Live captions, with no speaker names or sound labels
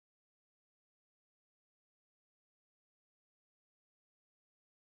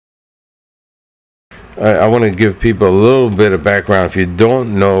I want to give people a little bit of background. If you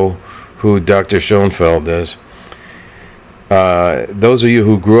don't know who Dr. Schoenfeld is, those of you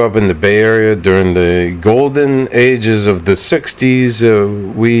who grew up in the Bay Area during the golden ages of the 60s,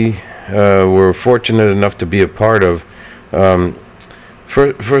 we were fortunate enough to be a part of.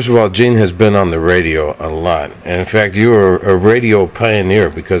 First of all, Gene has been on the radio a lot. And in fact, you were a radio pioneer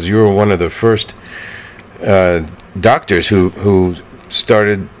because you were one of the first doctors who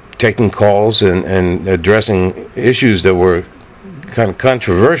started taking calls and addressing issues that were kind of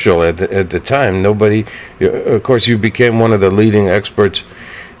controversial at the time. Of course, you became one of the leading experts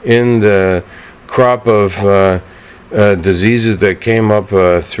in the crop of diseases that came up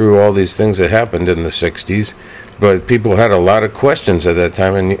through all these things that happened in the 60s. But people had a lot of questions at that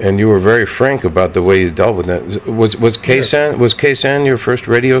time, and you were very frank about the way you dealt with that. Was KSAN your first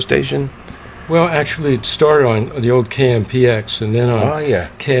radio station? Well, actually, it started on the old KMPX and then on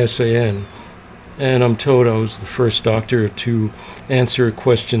KSAN. And I'm told I was the first doctor to answer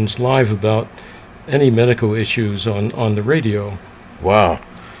questions live about any medical issues on the radio. Wow.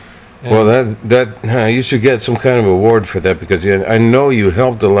 And well, that you should get some kind of award for that, because I know you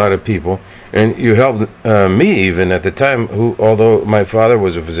helped a lot of people, and you helped me even at the time. Although my father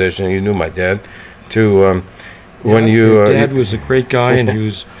was a physician, you knew my dad, to when you. Your dad was a great guy, and he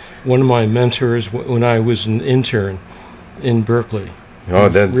was one of my mentors when I was an intern in Berkeley. Oh,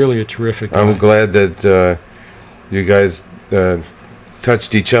 that's really a terrific guy. I'm glad that you guys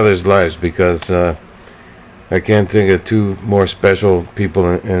touched each other's lives, because I can't think of two more special people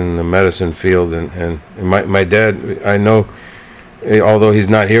in the medicine field. And my dad, I know, although he's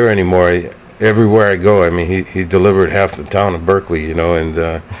not here anymore, everywhere I go, I mean, he delivered half the town of Berkeley, you know, and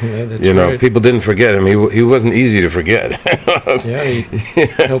right. People didn't forget him. He wasn't easy to forget. Yeah, he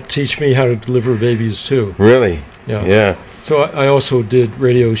helped teach me how to deliver babies too. Really? Yeah. So I also did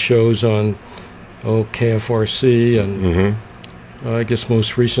radio shows on KFRC and I guess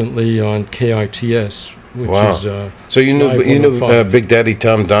most recently on KITS, which is so you knew Big Daddy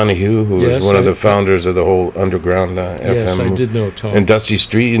Tom Donahue, who was one of the founders of the whole underground FM. Yes, I did know Tom. And Dusty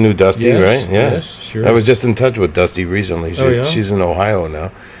Street, you knew Dusty, right? Yeah. Yes, sure. I was just in touch with Dusty recently. She's in Ohio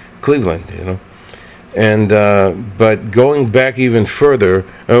now, Cleveland, you know. And but going back even further,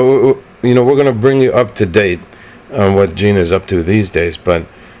 we're going to bring you up to date on what Gene is up to these days. But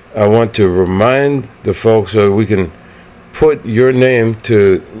I want to remind the folks so we can put your name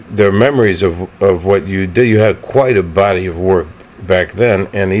to their memories of what you did. You had quite a body of work back then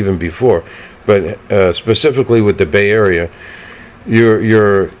and even before, but specifically with the Bay Area,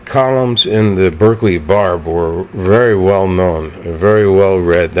 your columns in the Berkeley Barb were very well known, very well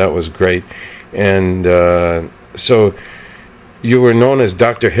read. That was great. And so you were known as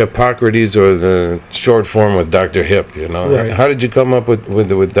Dr. Hippocrates, or the short form with Dr. Hip, you know. Right. How did you come up with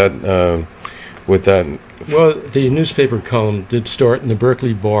that? Well, the newspaper column did start in the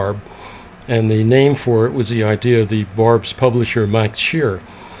Berkeley Barb, and the name for it was the idea of the Barb's publisher, Mike Shear.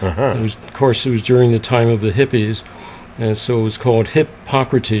 Of course, it was during the time of the hippies, and so it was called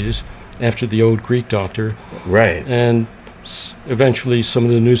Hippocrates, after the old Greek doctor. Right. And eventually some of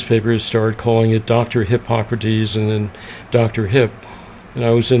the newspapers started calling it Dr. Hippocrates and then Dr. Hip. And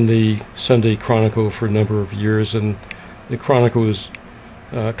I was in the Sunday Chronicle for a number of years, and the Chronicle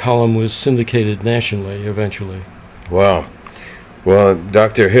column was syndicated nationally eventually. Wow. Well,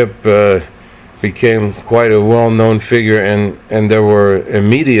 Dr. Hip became quite a well-known figure, and there were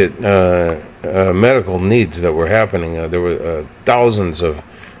immediate medical needs that were happening. There were thousands of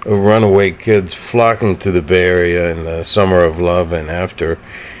runaway kids flocking to the Bay Area in the summer of love and after,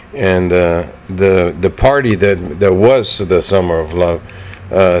 and the party that was the summer of love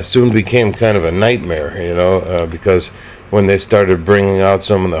soon became kind of a nightmare, you know, because when they started bringing out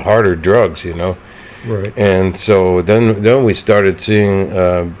some of the harder drugs, you know. Right. And so then we started seeing,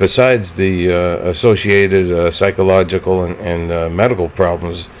 besides the associated psychological and medical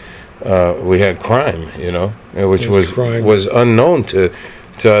problems, we had crime, you know, which was unknown to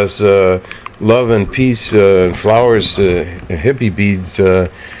us. Love and peace and flowers, hippie beads,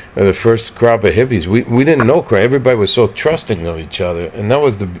 the first crop of hippies. We didn't know crime. Everybody was so trusting of each other, and that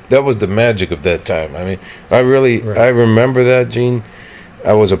was the magic of that time. I mean, I remember that, Gene.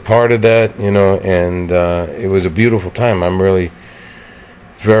 I was a part of that, you know, and it was a beautiful time. I'm really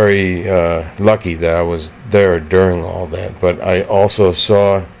very lucky that I was there during all that. But I also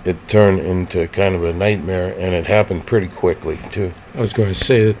saw it turn into kind of a nightmare, and it happened pretty quickly too. I was going to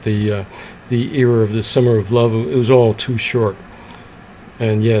say that the era of the summer of love, it was all too short.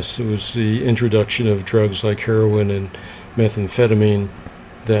 And yes, it was the introduction of drugs like heroin and methamphetamine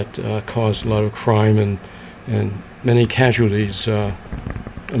that caused a lot of crime and many casualties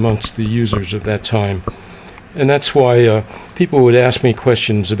amongst the users of that time. And that's why people would ask me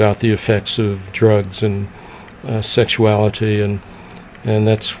questions about the effects of drugs and sexuality, and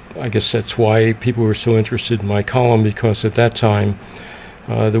I guess that's why people were so interested in my column, because at that time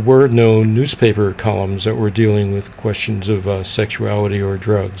there were no newspaper columns that were dealing with questions of sexuality or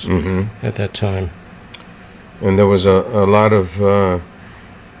drugs at that time. And there was a lot of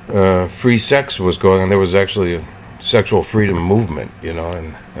free sex was going on. There was actually a sexual freedom movement,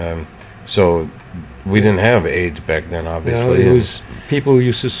 and so we didn't have AIDS back then, obviously. No, people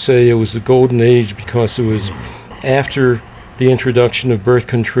used to say it was the golden age because it was after the introduction of birth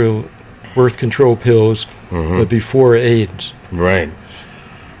control pills, but before AIDS. Right.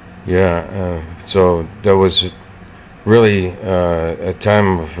 Yeah. So there was really a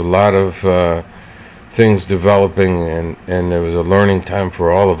time of a lot of things developing, and there was a learning time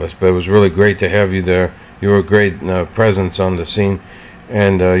for all of us. But it was really great to have you there. You were a great presence on the scene,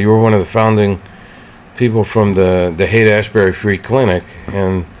 and you were one of the founding people from the Haight-Ashbury Free Clinic,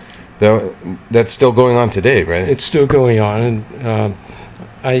 and that's still going on today, right? It's still going on, and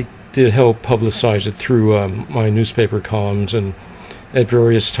I did help publicize it through my newspaper columns, and at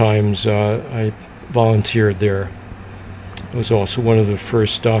various times I volunteered there. I was also one of the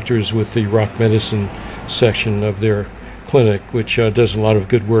first doctors with the rock medicine section of their clinic, which does a lot of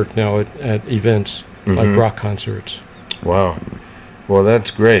good work now at events like rock concerts. Wow. Well,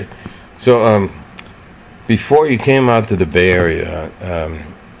 that's great. So before you came out to the Bay Area,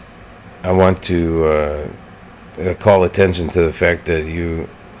 I want to call attention to the fact that you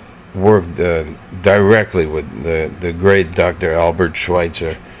worked directly with the great Dr. Albert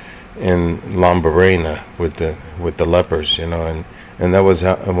Schweitzer in Lambarena with the lepers, and that was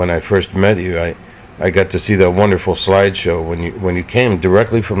when I first met you. I got to see that wonderful slideshow when you came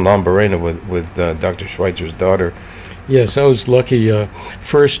directly from Lambarena with Dr. Schweitzer's daughter. Yes, I was lucky.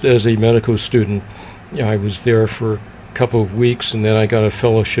 First, as a medical student, I was there for a couple of weeks, and then I got a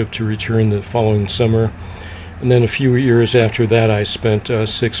fellowship to return the following summer. And then a few years after that, I spent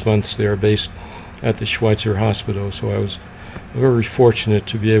 6 months there based at the Schweitzer Hospital. So I was very fortunate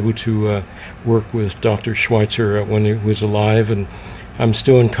to be able to work with Dr. Schweitzer when he was alive, and I'm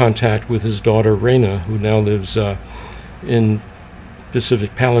still in contact with his daughter, Raina, who now lives in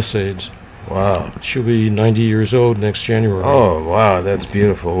Pacific Palisades. Wow. She'll be 90 years old next January. Oh, wow, that's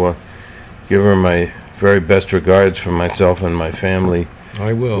beautiful. Well, give her my very best regards from myself and my family.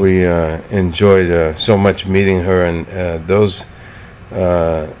 I will. We enjoyed so much meeting her, and those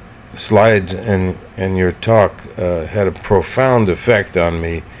slides and your talk had a profound effect on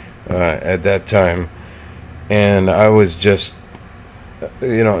me at that time, and I was just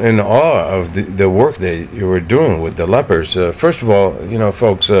in awe of the work that you were doing with the lepers. First of all,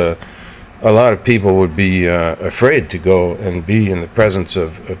 folks, a lot of people would be afraid to go and be in the presence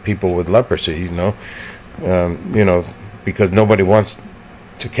of people with leprosy, because nobody wants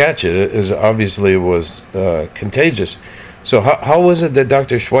to catch it, as obviously it was contagious. So how was it that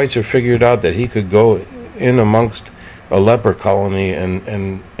Dr. Schweitzer figured out that he could go in amongst a leper colony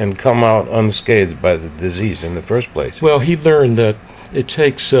and come out unscathed by the disease in the first place? Well, he learned that it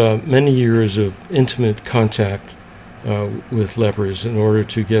takes many years of intimate contact with lepers in order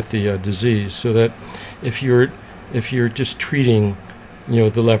to get the disease. So that if you're just treating the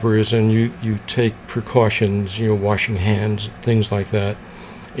lepers, and you take precautions, washing hands, things like that,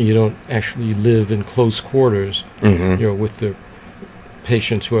 and you don't actually live in close quarters, with the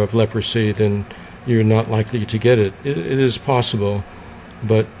patients who have leprosy, then you're not likely to get it. It is possible,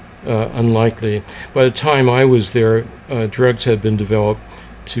 but unlikely. By the time I was there, drugs had been developed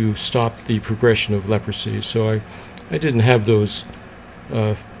to stop the progression of leprosy, so I didn't have those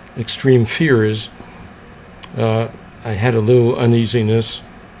extreme fears. I had a little uneasiness,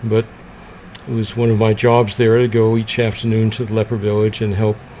 but it was one of my jobs there to go each afternoon to the leper village and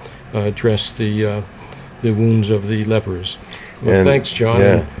help dress the wounds of the lepers. Well, thanks, John.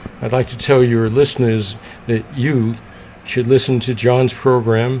 Yeah. I'd like to tell your listeners that you should listen to John's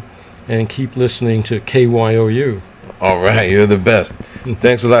program and keep listening to KYOU. All right, you're the best.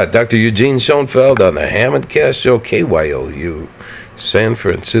 Thanks a lot. Dr. Eugene Schoenfeld on the HammondCast show, KYOU, San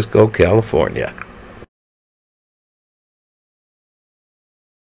Francisco, California.